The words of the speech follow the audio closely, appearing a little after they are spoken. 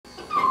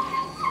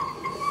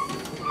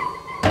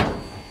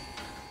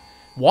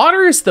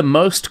Water is the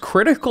most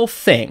critical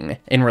thing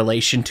in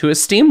relation to a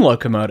steam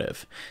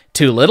locomotive.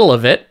 Too little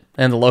of it,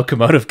 and the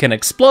locomotive can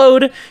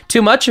explode.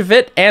 Too much of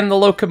it, and the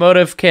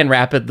locomotive can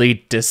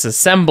rapidly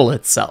disassemble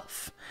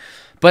itself.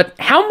 But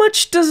how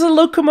much does a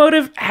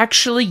locomotive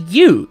actually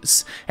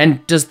use?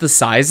 And does the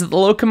size of the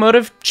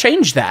locomotive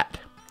change that?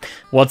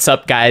 What's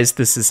up, guys?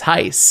 This is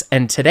Heiss,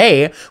 and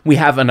today we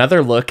have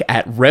another look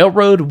at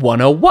Railroad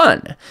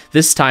 101.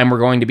 This time we're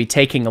going to be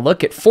taking a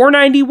look at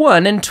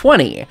 491 and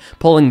 20,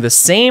 pulling the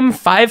same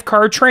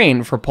 5-car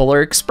train for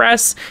Polar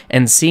Express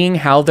and seeing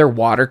how their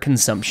water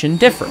consumption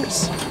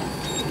differs.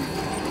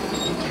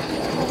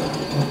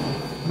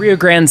 Rio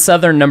Grande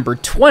Southern number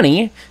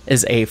 20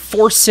 is a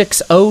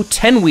 460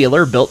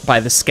 10-wheeler built by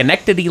the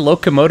Schenectady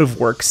Locomotive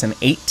Works in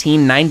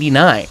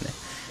 1899.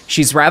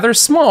 She's rather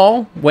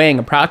small, weighing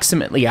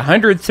approximately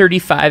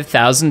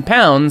 135,000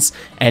 pounds,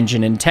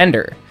 engine and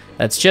tender.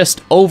 That's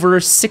just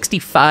over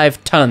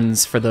 65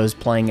 tons for those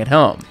playing at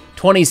home.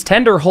 20's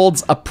tender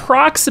holds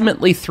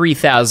approximately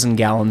 3,000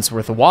 gallons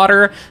worth of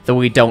water, though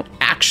we don't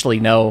actually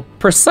know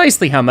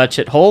precisely how much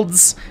it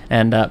holds,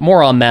 and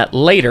more on that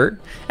later.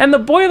 And the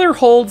boiler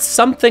holds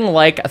something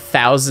like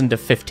 1,000 to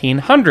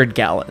 1,500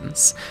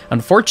 gallons.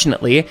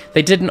 Unfortunately,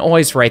 they didn't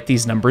always write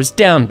these numbers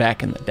down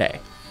back in the day.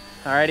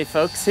 Alrighty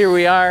folks, here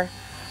we are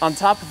on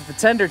top of the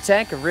tender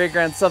tank of Rio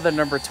Grande Southern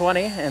number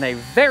 20 in a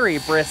very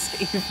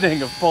brisk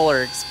evening of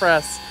Polar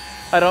Express.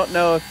 I don't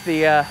know if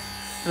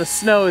the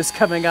snow is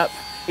coming up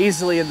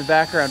easily in the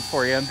background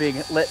for you. I'm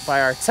being lit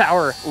by our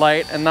tower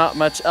light and not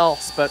much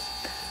else, but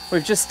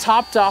we've just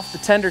topped off the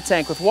tender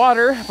tank with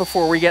water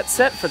before we get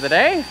set for the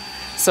day.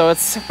 So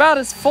it's about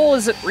as full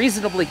as it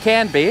reasonably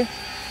can be.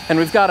 And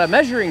we've got a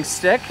measuring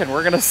stick, and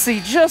we're gonna see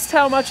just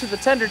how much of the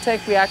tender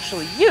tank we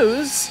actually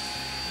use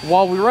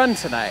while we run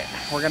tonight.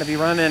 We're gonna be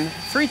running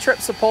 3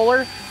 trips of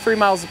Polar, 3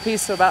 miles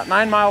apiece, so about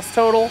 9 miles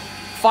total,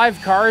 5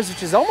 cars,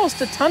 which is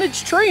almost a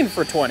tonnage train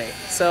for 20.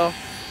 So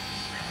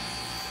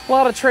a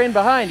lot of train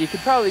behind. You could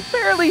probably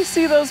barely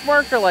see those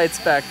marker lights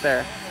back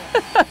there.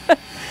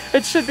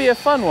 It should be a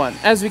fun one.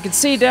 As we can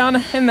see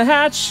down in the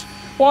hatch,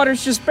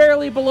 water's just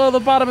barely below the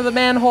bottom of the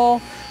manhole,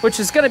 which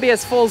is gonna be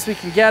as full as we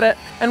can get it.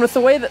 And with the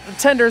way that the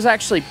tender is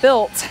actually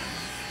built,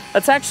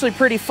 that's actually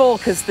pretty full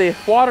because the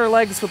water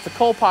legs with the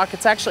coal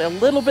pocket's actually a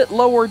little bit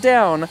lower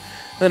down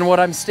than what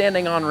I'm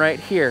standing on right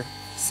here.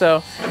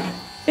 So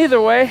either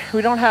way,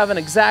 we don't have an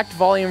exact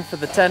volume for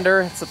the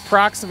tender. It's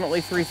approximately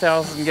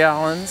 3,000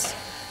 gallons.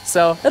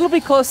 So it'll be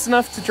close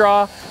enough to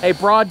draw a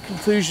broad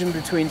conclusion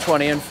between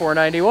 20 and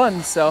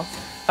 491. So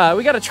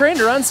we got a train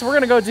to run, so we're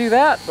gonna go do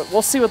that, but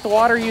we'll see what the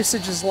water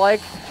usage is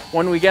like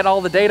when we get all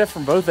the data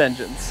from both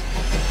engines.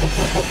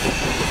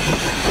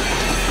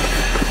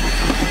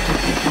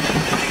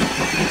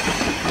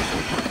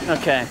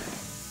 Okay,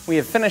 we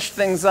have finished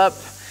things up,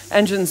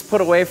 engines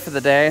put away for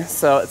the day,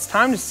 so it's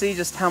time to see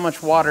just how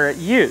much water it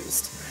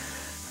used.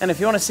 And if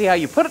you want to see how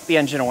you put the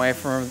engine away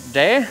for the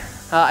day,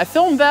 I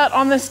filmed that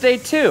on this day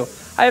too.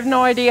 I have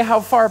no idea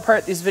how far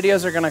apart these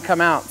videos are going to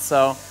come out,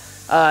 so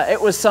it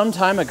was some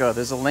time ago.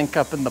 There's a link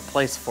up in the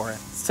place for it.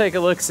 Let's take a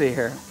look-see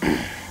here.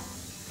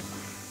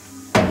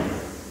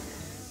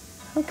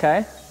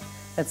 Okay,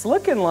 it's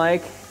looking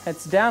like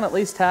it's down at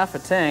least half a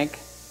tank.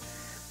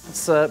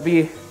 Let's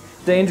be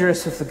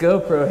dangerous with the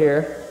GoPro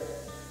here.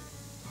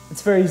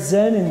 It's very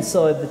zen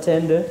inside the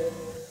tender.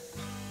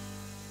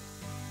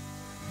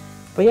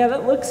 But yeah,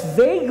 that looks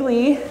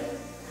vaguely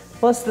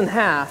less than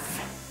half,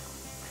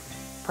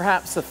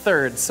 perhaps a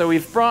third. So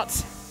we've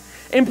brought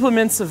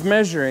implements of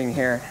measuring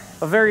here.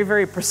 A very,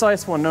 very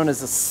precise one known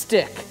as a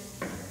stick.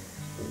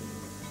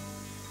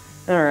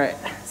 All right,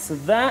 so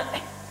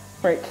that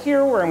right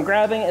here where I'm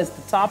grabbing is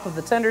the top of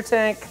the tender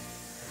tank.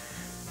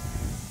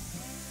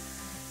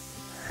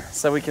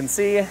 So we can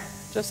see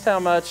just how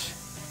much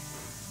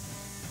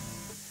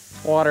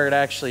water it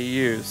actually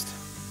used.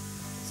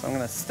 So I'm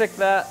gonna stick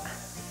that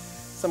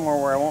somewhere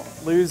where I won't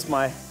lose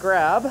my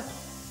grab, right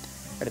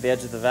at the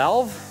edge of the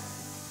valve.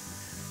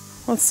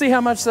 Let's see how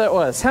much that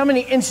was. How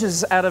many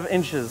inches out of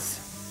inches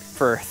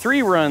for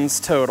 3 runs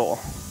total?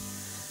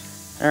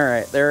 All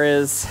right, there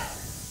is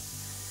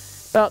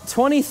about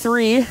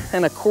 23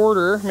 and a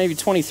quarter, maybe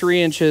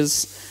 23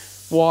 inches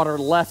water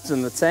left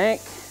in the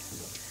tank.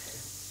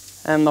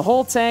 And the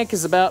whole tank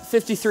is about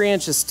 53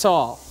 inches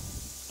tall.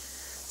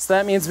 So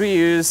that means we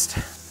used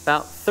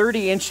about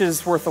 30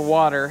 inches worth of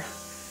water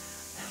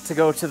to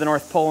go to the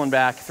North Pole and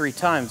back 3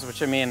 times,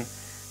 which, I mean,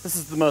 this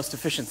is the most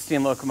efficient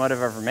steam locomotive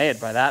ever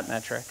made by that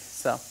metric.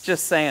 So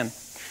just saying.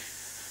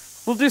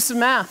 We'll do some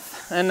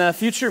math, and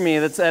future me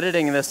that's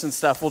editing this and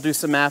stuff, we'll do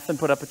some math and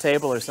put up a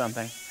table or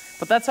something.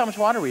 But that's how much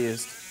water we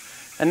used.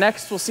 And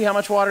next we'll see how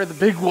much water the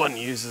big one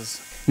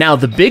uses. Now,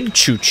 the big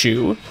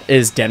choo-choo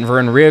is Denver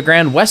and Rio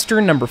Grande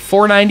Western number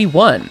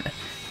 491,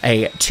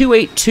 a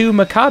 282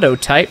 Mikado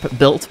type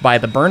built by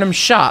the Burnham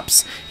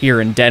Shops here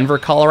in Denver,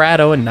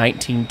 Colorado in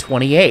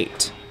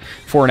 1928.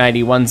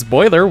 491's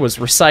boiler was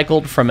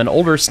recycled from an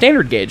older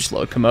standard gauge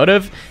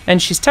locomotive,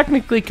 and she's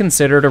technically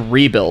considered a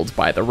rebuild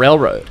by the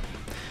railroad.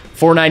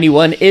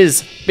 491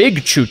 is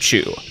Big Choo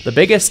Choo, the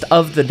biggest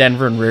of the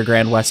Denver and Rio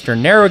Grande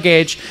Western narrow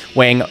gauge,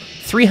 weighing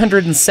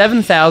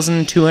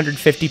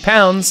 307,250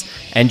 pounds,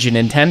 engine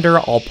and tender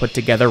all put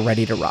together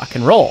ready to rock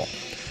and roll.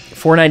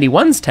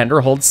 491's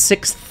tender holds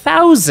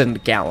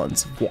 6,000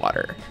 gallons of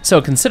water, so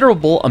a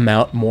considerable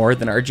amount more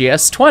than our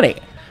GS20.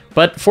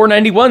 But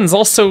 491's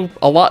also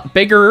a lot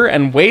bigger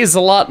and weighs a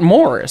lot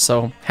more,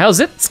 so how's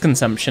its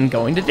consumption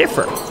going to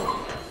differ?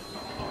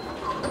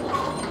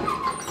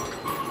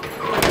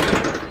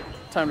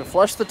 Time to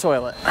flush the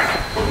toilet.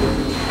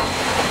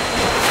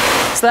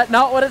 Is that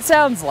not what it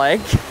sounds like?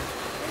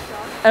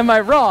 Am I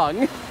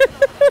wrong?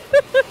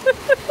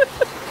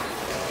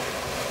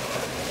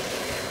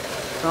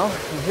 Well,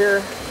 I'm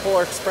here,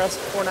 Polar Express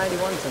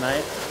 491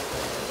 tonight.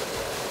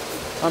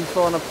 I'm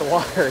filling up the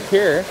water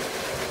here,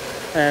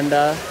 and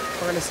we're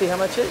gonna see how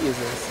much it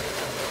uses.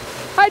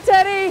 Hi,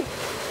 Teddy!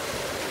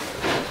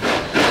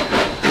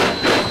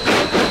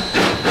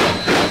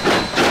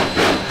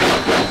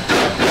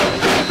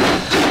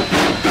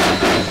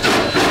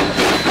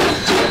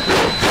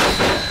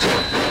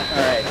 All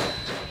right,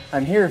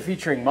 I'm here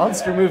featuring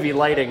monster movie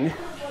lighting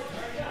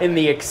in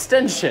the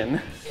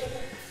extension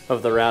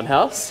of the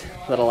roundhouse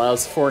that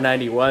allows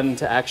 491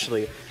 to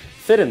actually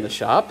fit in the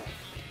shop.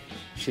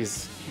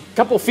 She's a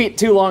couple feet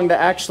too long to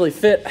actually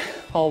fit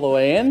all the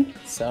way in,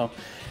 so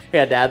we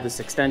had to add this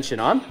extension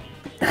on.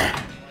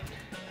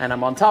 And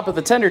I'm on top of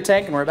the tender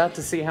tank, and we're about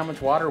to see how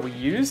much water we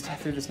used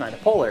through this night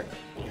of Polar.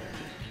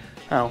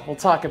 We'll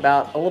talk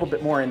about a little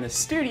bit more in the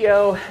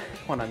studio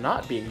when I'm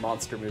not being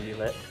monster movie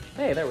lit.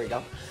 Hey, there we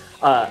go.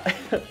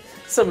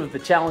 Some of the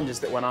challenges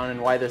that went on and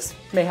why this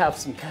may have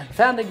some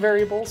confounding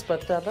variables,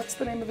 but that's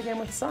the name of the game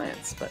with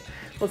science. But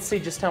let's see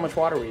just how much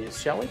water we use,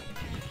 shall we?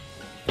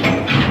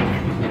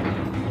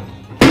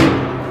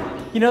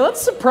 You know,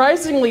 that's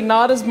surprisingly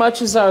not as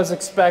much as I was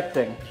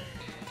expecting.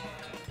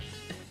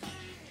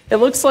 It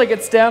looks like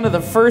it's down to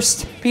the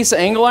first piece of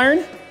angle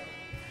iron.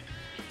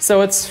 So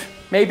it's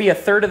maybe a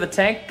third of the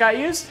tank got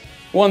used?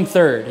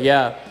 1/3,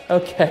 yeah,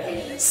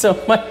 okay. So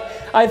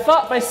I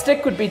thought my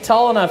stick would be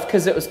tall enough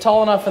because it was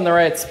tall enough in the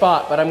right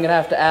spot, but I'm gonna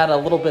have to add a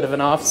little bit of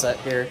an offset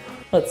here.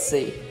 Let's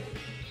see,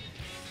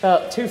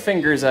 about 2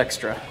 fingers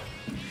extra.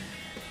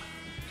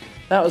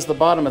 That was the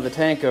bottom of the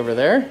tank over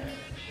there.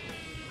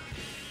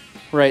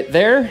 Right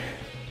there,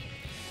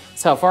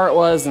 that's how far it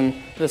was, and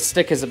this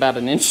stick is about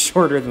 1 inch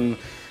shorter than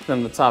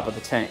the top of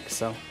the tank.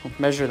 So we'll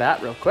measure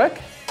that real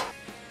quick.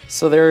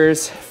 So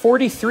there's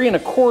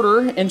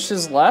 43¼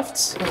 inches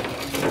left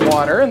of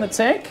water in the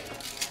tank.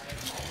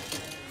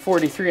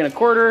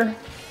 43¼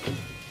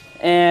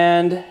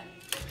 and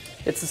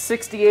it's a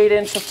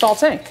 68-inch tall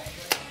tank.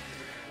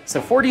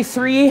 So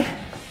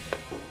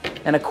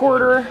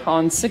 43¼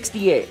 on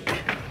 68.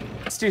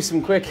 Let's do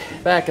some quick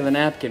back of the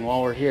napkin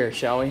while we're here,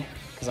 shall we?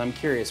 Because I'm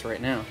curious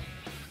right now.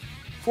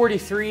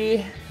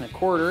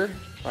 43¼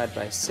 divided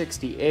by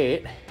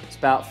 68. It's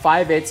about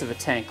 5/8 of a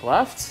tank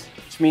left,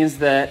 which means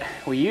that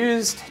we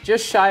used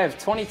just shy of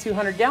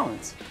 2,200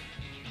 gallons.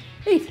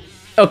 Neat.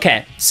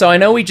 Okay, so I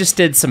know we just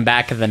did some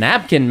back of the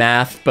napkin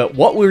math, but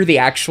what were the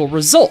actual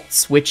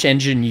results? Which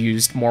engine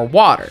used more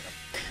water?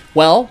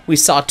 Well, we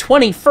saw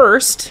 20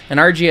 first, and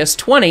our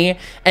GS20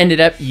 ended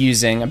up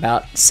using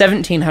about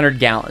 1,700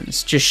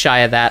 gallons, just shy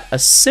of that,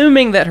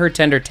 assuming that her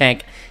tender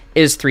tank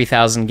is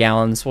 3,000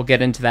 gallons. We'll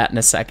get into that in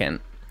a second.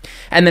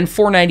 And then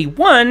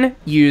 491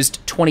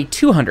 used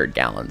 2,200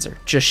 gallons, or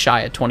just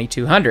shy of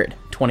 2,200,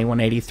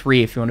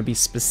 2,183 if you want to be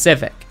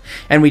specific.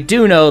 And we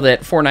do know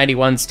that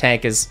 491's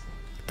tank is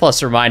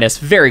plus or minus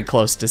very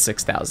close to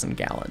 6,000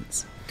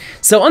 gallons.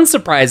 So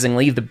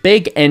unsurprisingly, the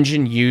big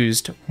engine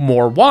used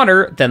more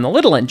water than the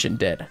little engine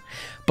did.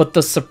 But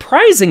the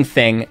surprising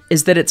thing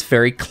is that it's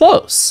very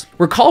close.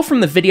 Recall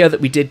from the video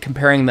that we did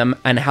comparing them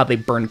and how they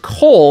burn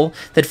coal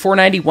that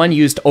 491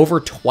 used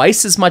over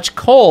twice as much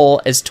coal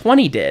as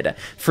 20 did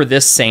for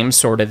this same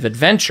sort of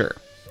adventure.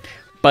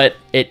 But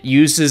it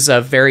uses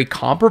a very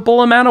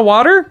comparable amount of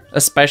water,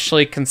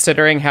 especially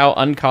considering how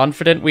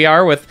unconfident we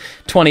are with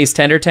 20's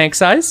tender tank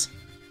size.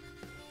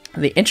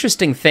 The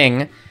interesting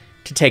thing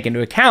to take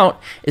into account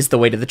is the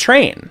weight of the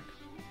train.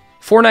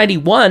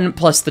 491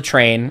 plus the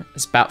train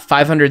is about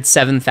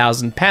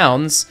 507,000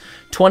 pounds.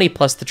 20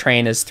 plus the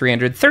train is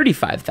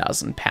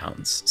 335,000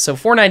 pounds. So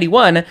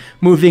 491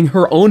 moving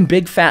her own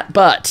big fat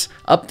butt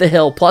up the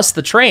hill plus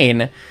the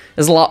train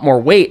is a lot more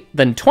weight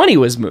than 20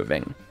 was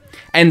moving.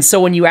 And so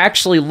when you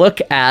actually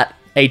look at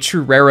a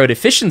true railroad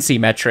efficiency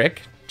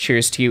metric,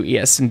 cheers to you,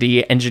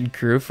 ES&D engine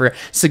crew, for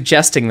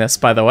suggesting this,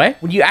 by the way.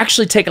 When you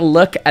actually take a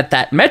look at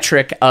that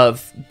metric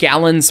of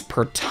gallons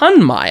per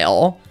ton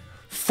mile,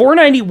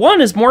 491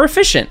 is more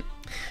efficient.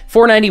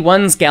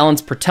 491's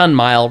gallons per ton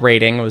mile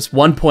rating was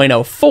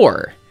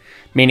 1.04,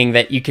 meaning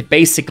that you could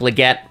basically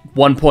get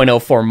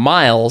 1.04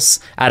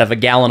 miles out of a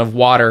gallon of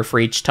water for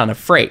each ton of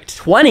freight.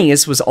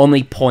 20's was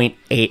only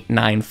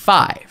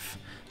 0.895.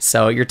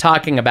 So you're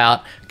talking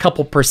about a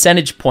couple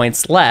percentage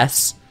points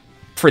less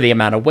for the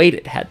amount of weight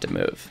it had to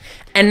move.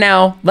 And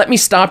now, let me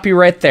stop you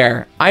right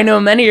there. I know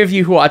many of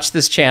you who watch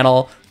this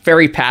channel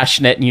very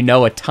passionate and you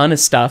know a ton of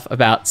stuff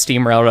about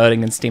steam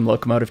railroading and steam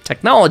locomotive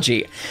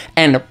technology.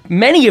 And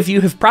many of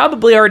you have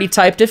probably already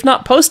typed, if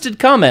not posted,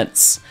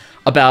 comments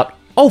about,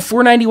 oh,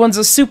 491's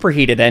a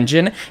superheated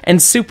engine, and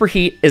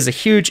superheat is a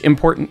huge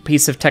important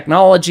piece of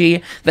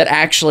technology that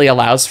actually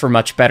allows for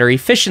much better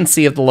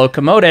efficiency of the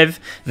locomotive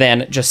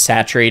than just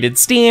saturated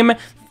steam.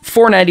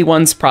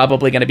 491's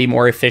probably going to be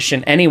more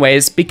efficient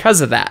anyways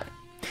because of that.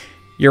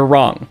 You're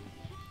wrong.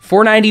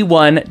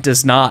 491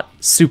 does not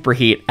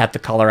superheat at the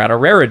Colorado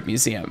Railroad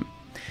Museum.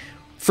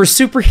 For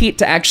superheat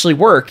to actually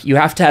work, you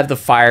have to have the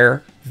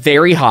fire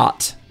very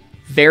hot,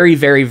 very,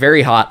 very,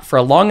 very hot for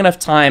a long enough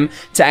time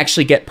to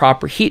actually get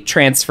proper heat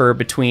transfer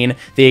between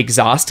the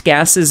exhaust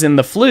gases in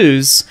the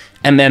flues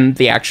and then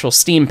the actual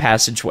steam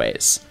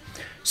passageways.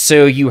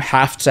 So you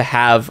have to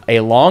have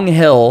a long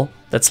hill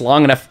that's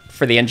long enough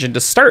for the engine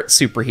to start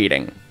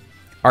superheating.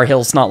 Our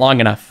hill's not long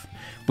enough.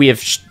 We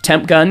have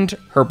temp gunned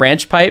her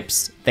branch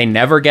pipes. They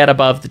never get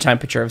above the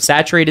temperature of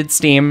saturated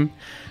steam.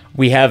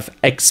 We have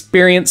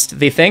experienced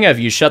the thing of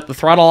you shut the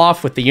throttle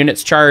off with the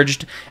units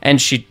charged and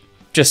she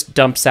just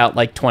dumps out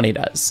like 20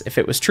 does. If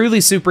it was truly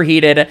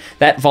superheated,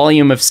 that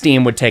volume of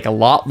steam would take a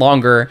lot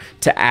longer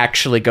to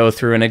actually go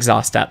through and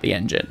exhaust out the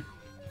engine.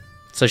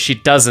 So she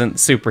doesn't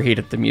superheat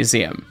at the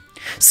museum.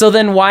 So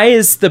then why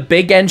is the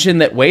big engine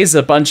that weighs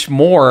a bunch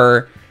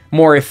more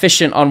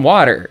efficient on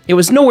water? It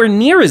was nowhere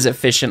near as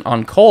efficient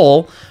on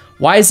coal.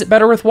 Why is it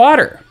better with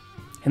water?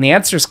 And the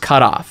answer is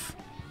cutoff.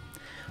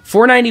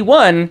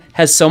 491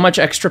 has so much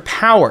extra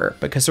power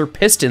because her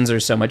pistons are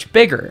so much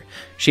bigger.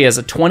 She has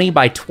a 20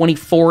 by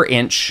 24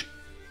 inch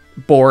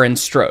bore and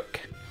stroke.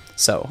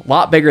 So a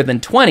lot bigger than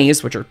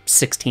 20s, which are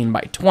 16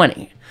 by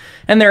 20.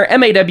 And their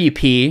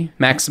MAWP,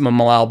 maximum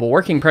allowable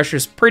working pressure,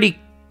 is pretty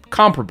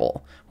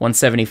comparable.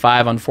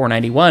 175 on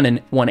 491 and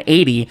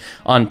 180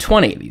 on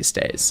 20 these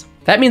days.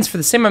 That means for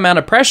the same amount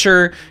of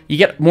pressure, you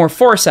get more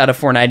force out of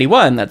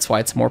 491. That's why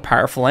it's a more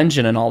powerful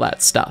engine and all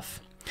that stuff.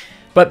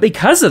 But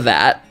because of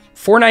that,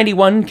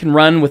 491 can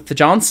run with the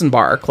Johnson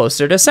bar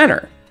closer to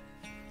center.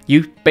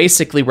 You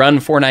basically run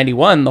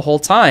 491 the whole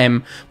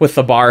time with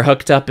the bar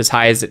hooked up as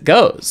high as it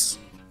goes.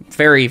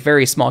 Very,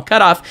 very small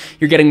cutoff.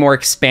 You're getting more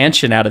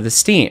expansion out of the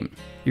steam.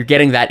 You're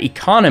getting that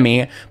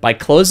economy by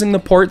closing the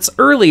ports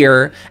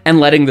earlier and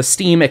letting the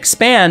steam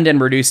expand and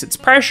reduce its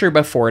pressure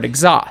before it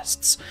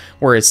exhausts.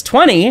 Whereas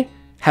 20,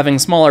 having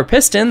smaller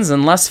pistons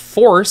and less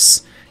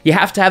force, you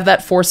have to have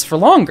that force for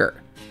longer.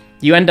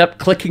 You end up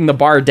clicking the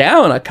bar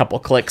down a couple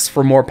clicks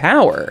for more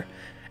power,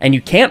 and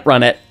you can't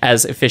run it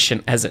as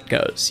efficient as it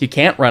goes. You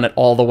can't run it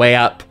all the way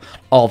up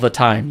all the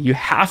time. You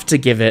have to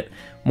give it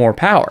more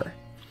power.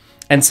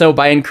 And so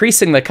by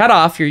increasing the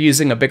cutoff, you're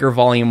using a bigger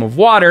volume of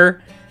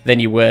water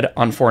than you would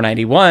on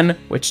 491,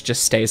 which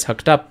just stays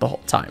hooked up the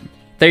whole time.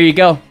 There you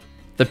go.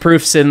 The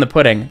proof's in the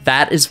pudding.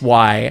 That is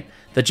why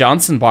the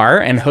Johnson bar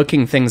and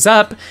hooking things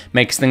up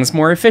makes things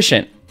more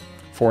efficient.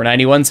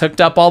 491's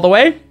hooked up all the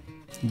way,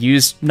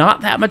 used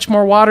not that much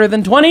more water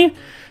than 20.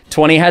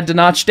 20 had to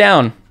notch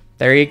down.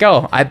 There you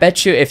go. I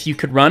bet you if you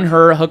could run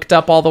her hooked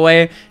up all the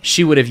way,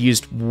 she would have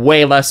used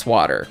way less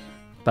water.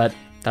 But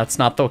that's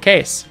not the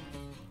case.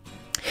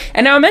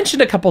 And now I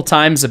mentioned a couple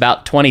times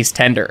about 20's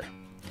tender.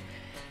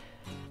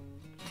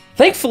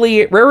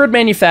 Thankfully, railroad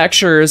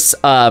manufacturers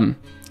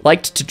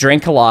liked to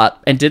drink a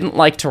lot and didn't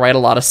like to write a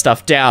lot of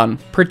stuff down,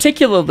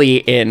 particularly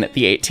in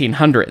the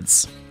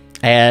 1800s.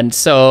 And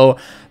so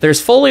there's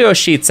folio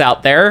sheets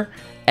out there,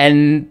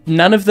 and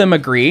none of them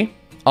agree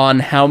on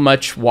how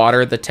much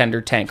water the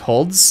tender tank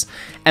holds.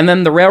 And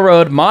then the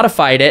railroad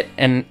modified it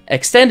and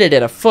extended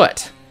it a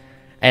foot.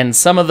 And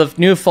some of the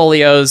new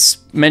folios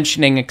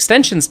mentioning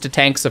extensions to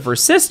tanks of her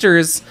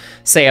sisters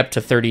say up to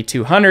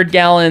 3,200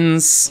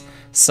 gallons.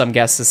 Some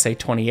guesses say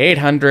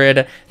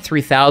 2,800.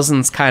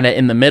 3,000's kind of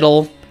in the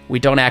middle. We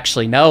don't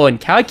actually know, and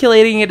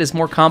calculating it is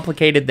more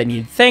complicated than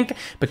you'd think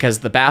because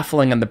the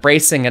baffling and the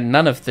bracing and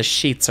none of the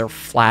sheets are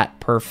flat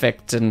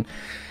perfect, and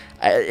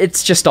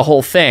it's just a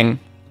whole thing.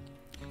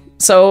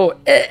 So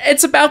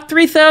it's about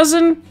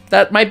 3,000.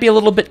 That might be a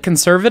little bit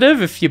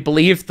conservative if you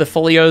believe the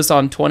folios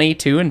on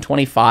 22 and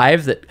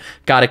 25 that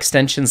got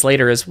extensions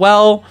later as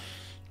well.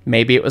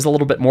 Maybe it was a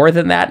little bit more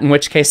than that, in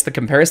which case the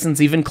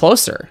comparison's even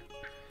closer.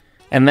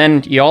 And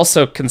then you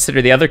also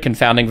consider the other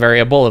confounding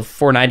variable of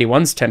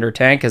 491's tender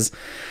tank is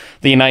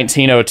the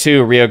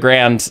 1902 Rio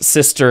Grande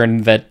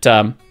cistern that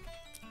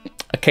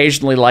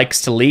occasionally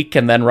likes to leak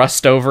and then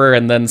rust over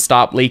and then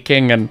stop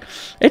leaking, and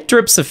it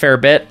drips a fair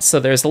bit, so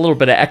there's a little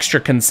bit of extra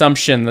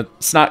consumption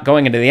that's not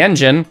going into the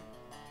engine.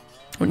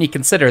 When you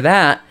consider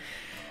that,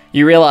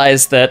 you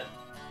realize that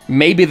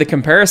maybe the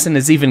comparison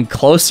is even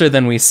closer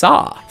than we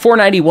saw.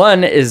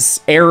 491 is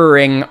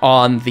erroring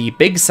on the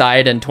big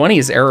side and 20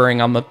 is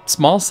erroring on the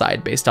small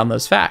side based on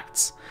those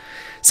facts.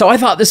 So I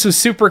thought this was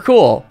super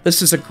cool.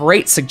 This was a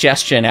great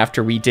suggestion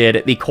after we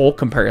did the coal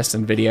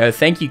comparison video.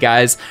 Thank you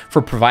guys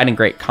for providing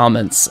great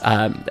comments.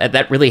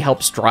 That really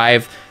helps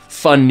drive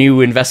fun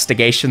new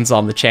investigations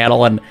on the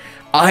channel. And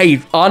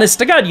honest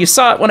to God, you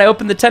saw it when I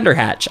opened the tender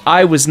hatch.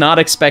 I was not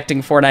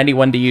expecting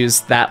 491 to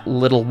use that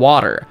little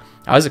water.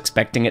 I was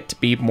expecting it to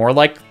be more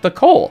like the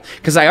coal,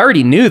 because I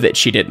already knew that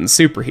she didn't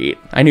superheat.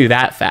 I knew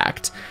that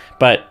fact.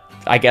 But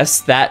I guess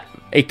that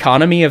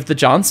economy of the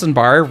Johnson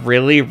bar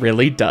really,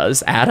 really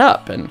does add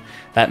up, and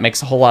that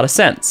makes a whole lot of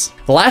sense.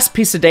 The last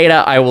piece of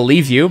data I will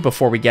leave you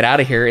before we get out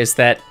of here is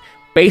that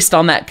based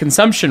on that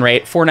consumption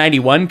rate,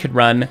 491 could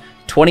run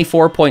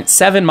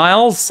 24.7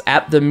 miles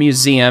at the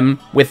museum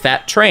with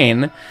that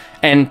train,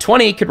 and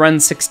 20 could run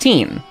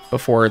 16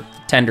 before the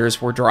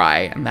tenders were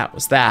dry, and that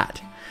was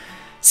that.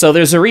 So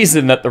there's a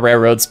reason that the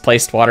railroads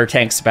placed water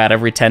tanks about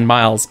every 10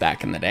 miles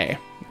back in the day,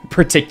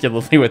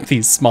 particularly with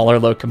these smaller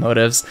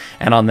locomotives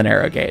and on the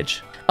narrow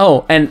gauge.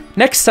 Oh, and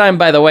next time,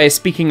 by the way,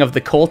 speaking of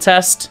the coal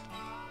test,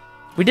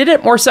 we did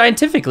it more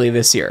scientifically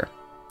this year.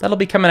 That'll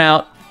be coming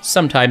out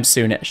sometime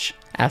soonish.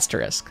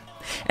 Asterisk.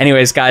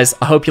 Anyways, guys,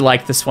 I hope you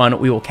liked this one.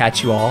 We will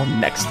catch you all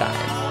next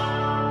time.